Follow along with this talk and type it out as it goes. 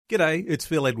G'day, it's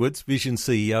Phil Edwards, Vision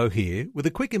CEO here, with a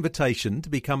quick invitation to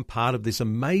become part of this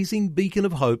amazing beacon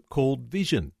of hope called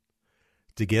Vision.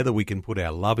 Together we can put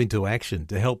our love into action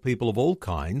to help people of all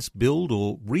kinds build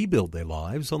or rebuild their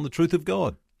lives on the truth of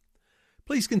God.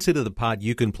 Please consider the part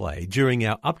you can play during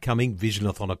our upcoming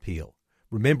Visionathon appeal,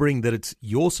 remembering that it's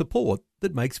your support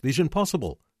that makes Vision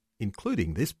possible,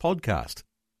 including this podcast.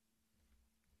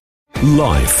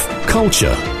 Life,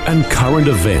 culture and current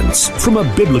events from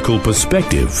a biblical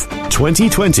perspective.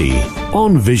 2020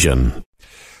 on Vision.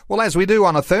 Well, as we do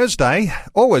on a Thursday,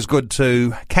 always good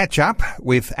to catch up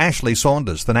with Ashley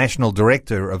Saunders, the National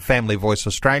Director of Family Voice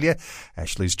Australia.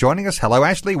 Ashley's joining us. Hello,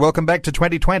 Ashley. Welcome back to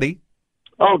 2020.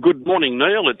 Oh, good morning,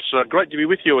 Neil. It's great to be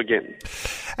with you again.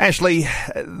 Ashley,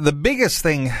 the biggest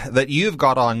thing that you've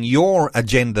got on your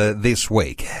agenda this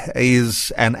week is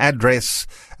an address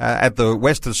at the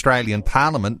West Australian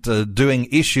Parliament doing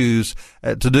issues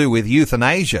to do with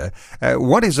euthanasia.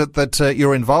 What is it that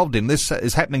you're involved in? This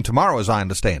is happening tomorrow, as I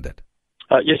understand it.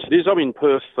 Yes, it is. I'm in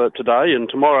Perth today, and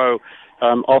tomorrow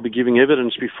I'll be giving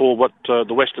evidence before what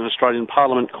the Western Australian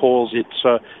Parliament calls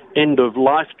its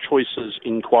end-of-life choices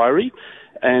inquiry.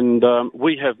 And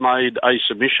we have made a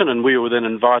submission, and we were then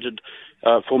invited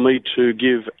for me to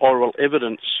give oral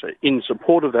evidence in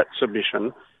support of that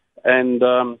submission. And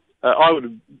I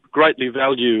would greatly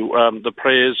value the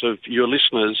prayers of your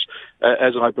listeners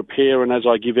as I prepare and as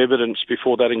I give evidence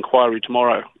before that inquiry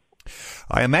tomorrow.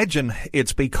 I imagine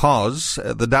it's because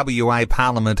the WA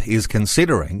Parliament is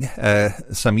considering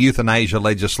some euthanasia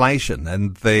legislation,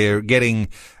 and they're getting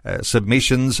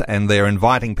submissions, and they're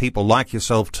inviting people like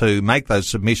yourself to make those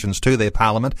submissions to their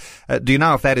Parliament. Do you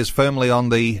know if that is firmly on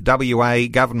the WA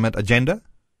government agenda?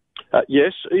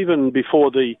 Yes, even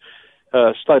before the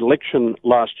state election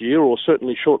last year, or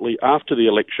certainly shortly after the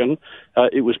election,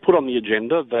 it was put on the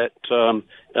agenda that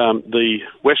the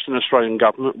Western Australian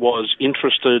government was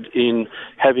interested in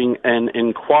having an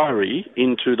inquiry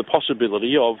into the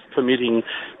possibility of permitting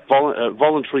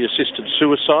voluntary assisted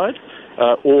suicide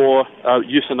or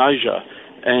euthanasia.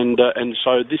 And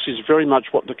so this is very much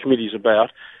what the committee is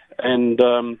about. And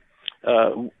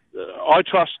I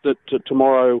trust that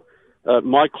tomorrow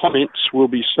my comments will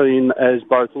be seen as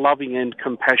both loving and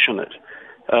compassionate.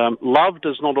 Love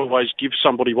does not always give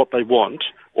somebody what they want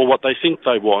or what they think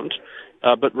they want,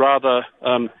 but rather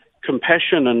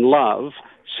compassion and love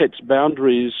sets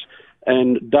boundaries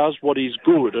and does what is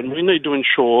good. And we need to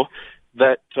ensure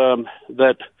that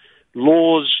that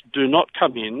laws do not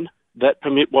come in that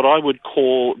permit what I would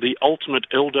call the ultimate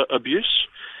elder abuse,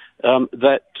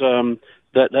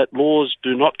 that laws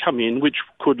do not come in which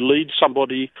could lead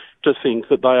somebody to think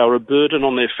that they are a burden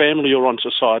on their family or on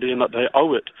society, and that they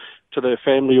owe it to their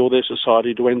family or their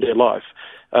society to end their life.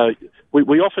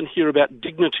 We often hear about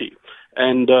dignity,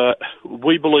 and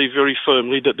we believe very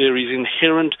firmly that there is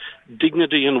inherent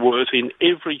dignity and worth in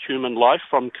every human life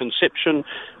from conception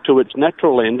to its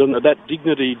natural end, and that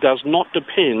dignity does not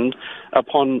depend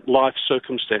upon life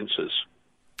circumstances.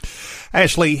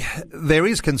 Ashley, there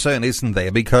is concern, isn't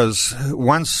there? Because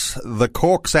once the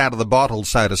cork's out of the bottle,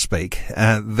 so to speak,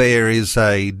 there is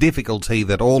a difficulty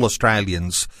that all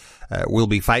Australians will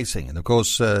be facing. And of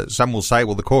course, some will say,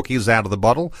 well, the cork is out of the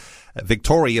bottle.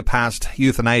 Victoria passed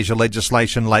euthanasia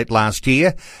legislation late last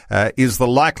year. Is the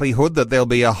likelihood that there'll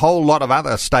be a whole lot of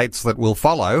other states that will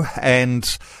follow?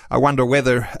 And I wonder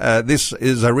whether this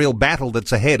is a real battle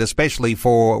that's ahead, especially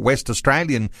for West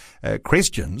Australian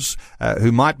Christians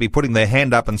who might be putting their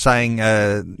hand up and saying,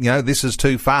 this is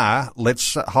too far.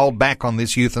 Let's hold back on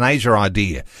this euthanasia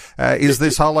idea. Is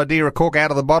this whole idea a cork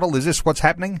out of the bottle? Is this what's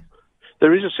happening?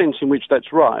 There is a sense in which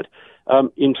that's right.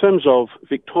 In terms of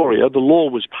Victoria, the law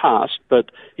was passed,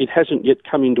 but it hasn't yet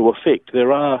come into effect.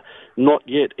 There are not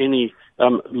yet any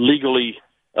legally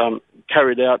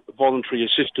carried out voluntary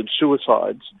assisted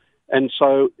suicides. And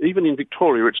so even in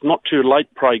Victoria, it's not too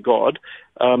late, pray God,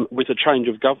 with a change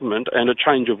of government and a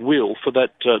change of will for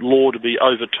that law to be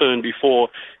overturned before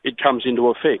it comes into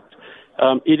effect.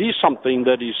 It is something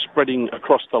that is spreading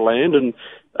across the land, and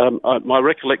my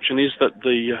recollection is that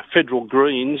the federal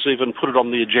Greens even put it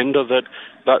on the agenda that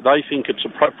they think it's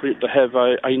appropriate to have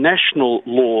a national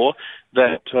law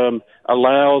that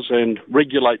allows and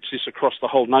regulates this across the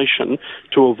whole nation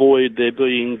to avoid there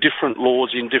being different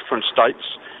laws in different states.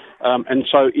 And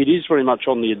so it is very much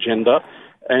on the agenda,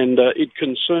 and it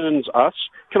concerns us.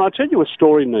 Can I tell you a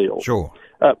story, Neil? Sure.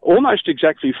 Almost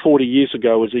exactly 40 years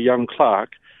ago, as a young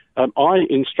clerk, I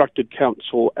instructed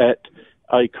counsel at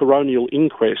a coronial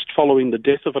inquest following the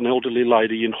death of an elderly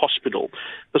lady in hospital.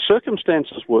 The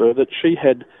circumstances were that she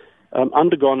had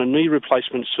undergone a knee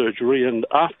replacement surgery, and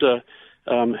after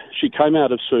she came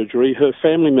out of surgery, her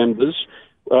family members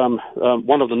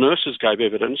one of the nurses gave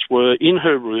evidence, were in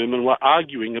her room and were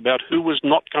arguing about who was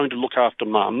not going to look after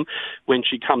Mum when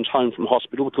she comes home from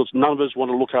hospital, because none of us want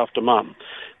to look after Mum.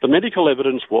 The medical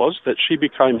evidence was that she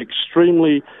became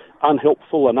extremely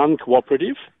unhelpful and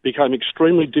uncooperative, became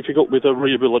extremely difficult with her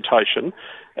rehabilitation,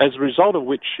 as a result of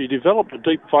which she developed a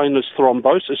deep venous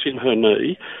thrombosis in her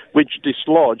knee, which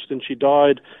dislodged, and she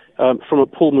died from a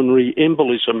pulmonary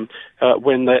embolism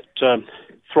when that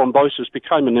thrombosis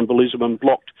became an embolism and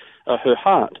blocked her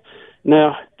heart.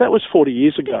 Now, that was 40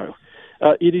 years ago.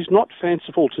 It is not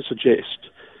fanciful to suggest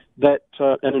that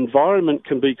an environment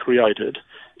can be created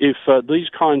if these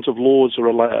kinds of laws are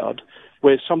allowed,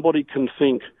 where somebody can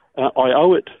think, I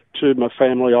owe it to my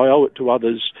family, I owe it to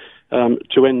others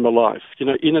to end my life. You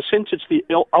know, in a sense, it's the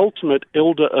ultimate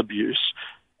elder abuse.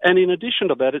 And in addition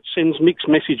to that, it sends mixed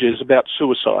messages about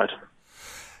suicide.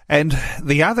 And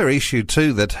the other issue,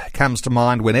 too, that comes to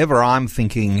mind whenever I'm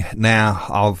thinking now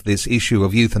of this issue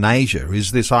of euthanasia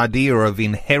is this idea of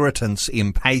inheritance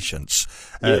impatience.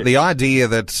 Yes. The idea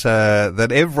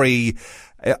that every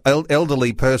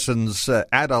elderly person's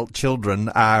adult children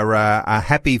are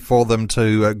happy for them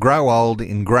to grow old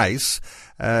in grace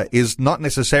is not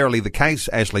necessarily the case,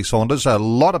 Ashley Saunders. A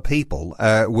lot of people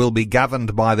will be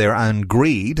governed by their own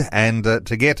greed, and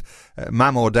to get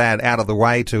mum or dad out of the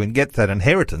way to get that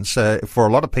inheritance, for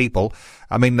a lot of people,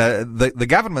 I mean, the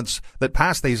governments that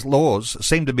pass these laws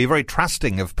seem to be very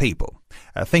trusting of people,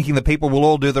 thinking that people will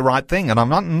all do the right thing, and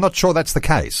I'm not sure that's the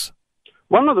case.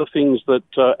 One of the things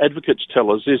that advocates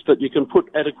tell us is that you can put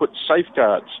adequate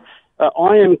safeguards.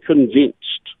 I am convinced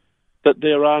that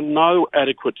there are no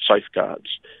adequate safeguards,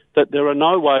 that there are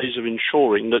no ways of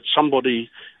ensuring that somebody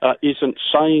isn't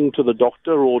saying to the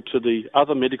doctor or to the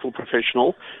other medical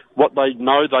professional what they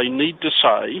know they need to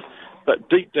say, but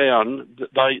deep down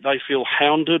they feel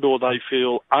hounded or they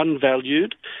feel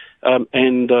unvalued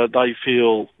and they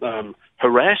feel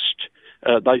harassed.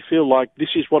 They feel like this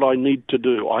is what I need to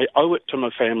do. I owe it to my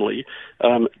family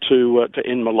to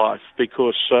end my life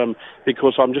because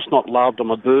I'm just not loved.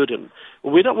 I'm a burden.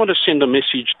 We don't want to send a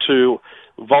message to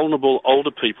vulnerable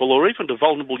older people or even to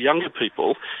vulnerable younger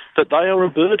people that they are a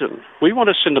burden. We want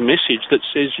to send a message that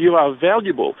says you are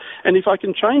valuable. And if I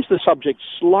can change the subject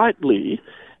slightly,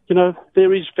 you know,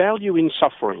 there is value in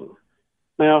suffering.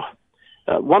 Now,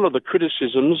 one of the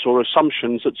criticisms or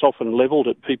assumptions that's often levelled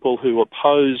at people who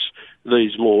oppose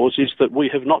these laws is that we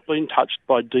have not been touched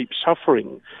by deep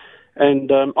suffering.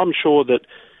 And I'm sure that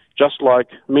just like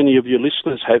many of your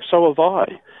listeners have, so have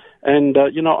I. And,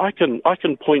 you know, I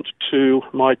can point to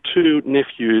my two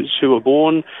nephews who were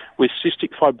born with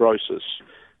cystic fibrosis,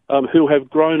 who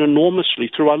have grown enormously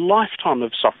through a lifetime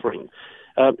of suffering.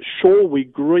 Sure, we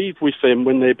grieve with them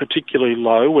when they're particularly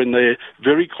low, when they're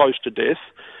very close to death.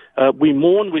 We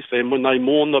mourn with them when they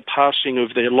mourn the passing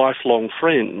of their lifelong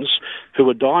friends who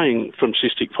are dying from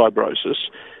cystic fibrosis.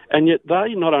 And yet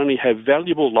they not only have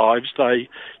valuable lives, they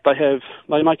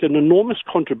make an enormous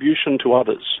contribution to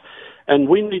others. And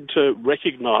we need to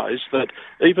recognise that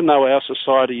even though our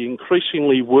society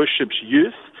increasingly worships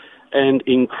youth and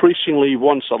increasingly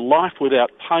wants a life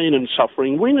without pain and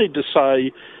suffering, we need to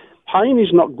say pain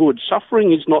is not good,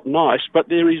 suffering is not nice, but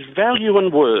there is value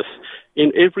and worth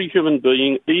in every human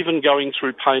being, even going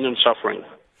through pain and suffering.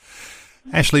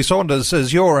 Ashley Saunders,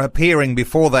 as you're appearing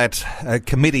before that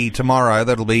committee tomorrow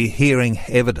that'll be hearing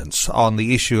evidence on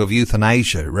the issue of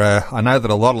euthanasia, I know that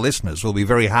a lot of listeners will be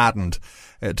very heartened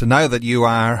to know that you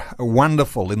are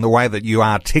wonderful in the way that you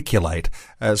articulate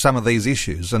some of these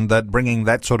issues, and that bringing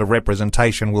that sort of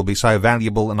representation will be so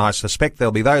valuable. And I suspect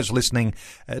there'll be those listening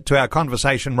to our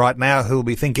conversation right now who will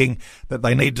be thinking that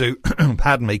they need to,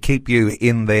 keep you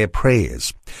in their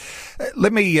prayers.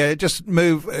 Let me just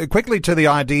move quickly to the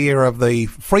idea of the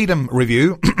Freedom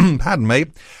Review.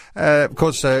 Of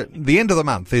course, the end of the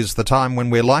month is the time when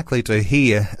we're likely to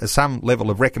hear some level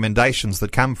of recommendations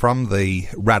that come from the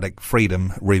Ruddock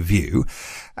Freedom Review.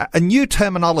 A new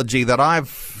terminology that I've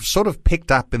sort of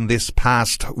picked up in this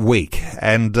past week,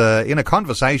 and in a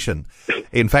conversation,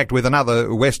 in fact, with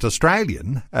another West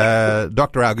Australian,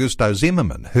 Dr. Augusto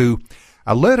Zimmermann, who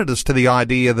alerted us to the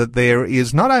idea that there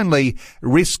is not only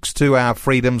risks to our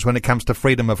freedoms when it comes to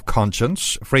freedom of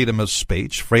conscience, freedom of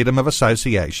speech, freedom of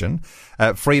association,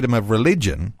 freedom of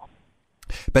religion,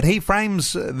 but he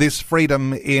frames this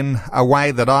freedom in a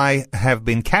way that I have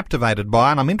been captivated by,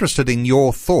 and I'm interested in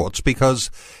your thoughts, because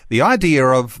the idea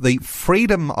of the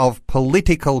freedom of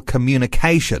political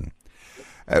communication,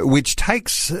 which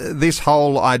takes this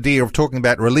whole idea of talking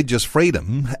about religious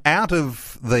freedom out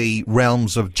of the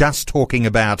realms of just talking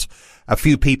about a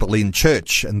few people in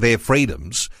church and their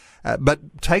freedoms, but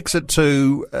takes it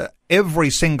to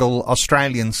every single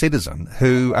Australian citizen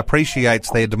who appreciates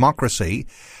their democracy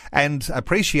and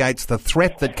appreciates the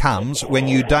threat that comes when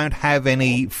you don't have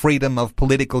any freedom of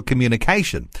political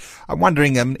communication.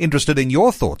 I'm interested in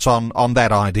your thoughts on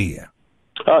that idea.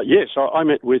 Yes, I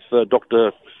met with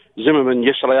Dr. Zimmerman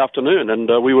yesterday afternoon, and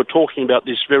we were talking about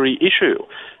this very issue.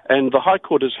 And the High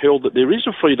Court has held that there is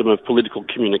a freedom of political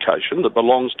communication that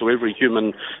belongs to every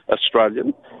human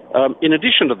Australian. In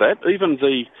addition to that,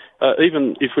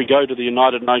 even if we go to the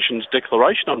United Nations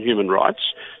Declaration on Human Rights,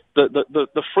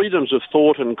 the freedoms of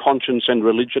thought and conscience and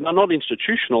religion are not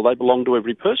institutional, they belong to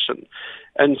every person.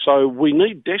 And so we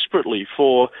need desperately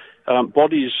for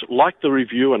bodies like the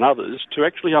Review and others to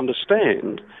actually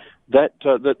understand that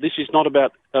this is not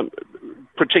about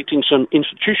protecting some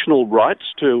institutional rights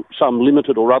to some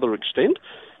limited or other extent,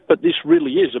 but this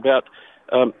really is about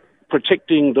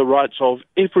protecting the rights of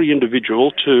every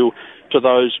individual to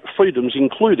those freedoms,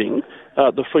 including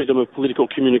the freedom of political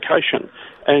communication.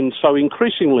 And so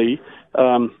increasingly,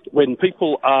 when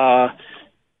people are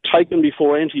taken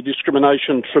before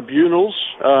anti-discrimination tribunals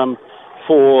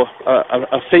for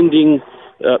offending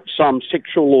some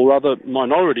sexual or other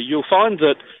minority, you'll find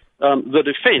that the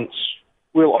defence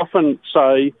will often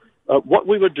say what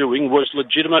we were doing was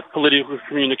legitimate political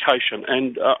communication,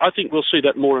 and I think we'll see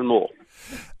that more and more.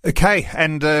 Okay,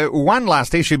 and one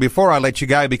last issue before I let you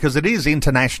go, because it is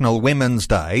International Women's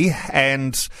Day,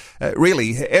 and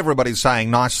really everybody's saying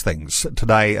nice things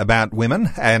today about women,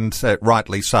 and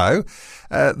rightly so.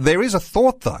 There is a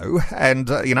thought, though, and,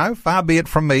 far be it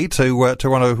from me to want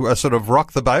to sort of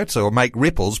rock the boat or make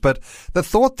ripples, but the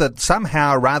thought that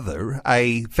somehow or other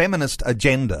a feminist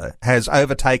agenda has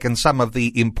overtaken some of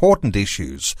the important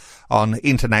issues on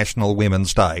International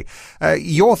Women's Day.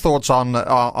 Your thoughts on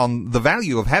the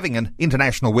value of having an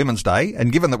International Women's Day,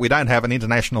 and given that we don't have an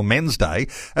International Men's Day,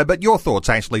 but your thoughts,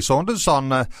 Ashley Saunders, on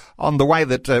the way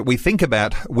that we think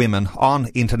about women on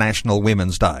International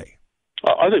Women's Day.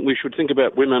 I think we should think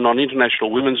about women on International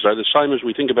Women's Day the same as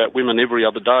we think about women every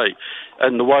other day.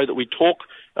 And the way that we talk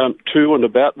to and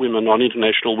about women on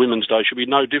International Women's Day should be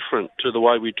no different to the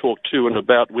way we talk to and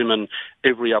about women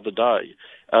every other day.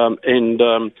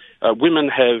 Women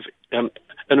have an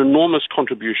enormous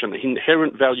contribution,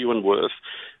 inherent value and worth,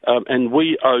 and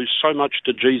we owe so much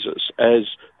to Jesus as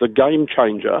the game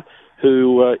changer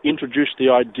who introduced the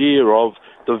idea of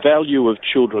the value of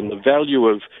children, the value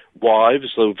of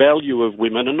wives, the value of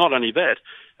women, and not only that,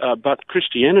 but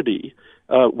Christianity.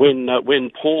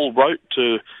 When Paul wrote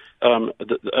to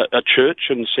a church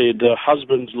and said,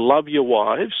 husbands, love your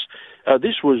wives,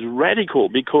 this was radical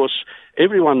because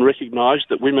everyone recognised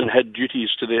that women had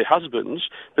duties to their husbands,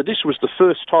 but this was the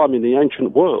first time in the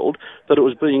ancient world that it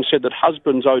was being said that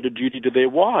husbands owed a duty to their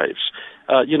wives.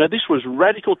 This was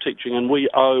radical teaching, and we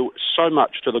owe so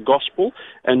much to the gospel,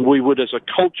 and we would as a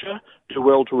culture do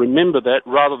well to remember that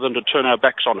rather than to turn our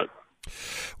backs on it.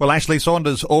 Well, Ashley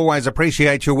Saunders, always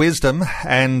appreciate your wisdom,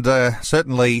 and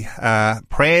certainly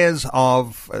prayers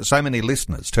of so many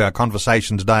listeners to our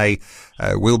conversation today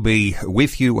will be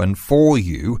with you and for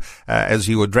you as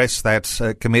you address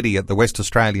that committee at the West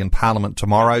Australian Parliament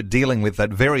tomorrow, dealing with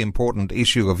that very important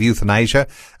issue of euthanasia,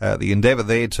 the endeavour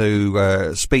there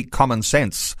to speak common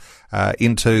sense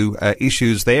into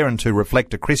issues there and to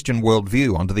reflect a Christian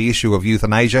worldview onto the issue of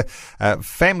euthanasia.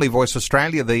 Family Voice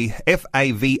Australia, the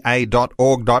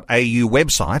fava.org.au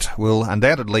website will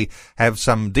undoubtedly have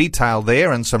some detail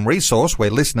there and some resource where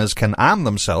listeners can arm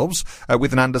themselves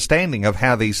with an understanding of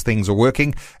how these things are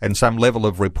working and some level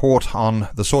of report on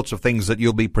the sorts of things that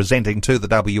you'll be presenting to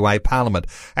the WA Parliament.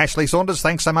 Ashley Saunders,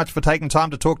 thanks so much for taking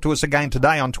time to talk to us again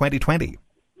today on 2020.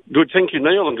 Good, thank you,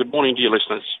 Neil, and good morning to your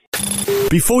listeners.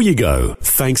 Before you go,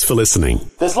 thanks for listening.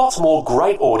 There's lots more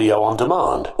great audio on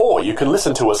demand, or you can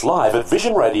listen to us live at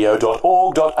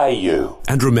visionradio.org.au.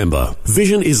 And remember,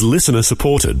 Vision is listener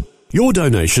supported. Your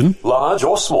donation, large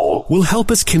or small, will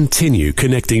help us continue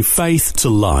connecting faith to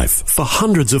life for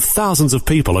hundreds of thousands of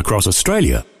people across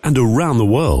Australia and around the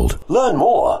world. Learn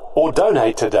more or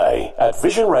donate today at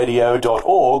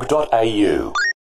visionradio.org.au.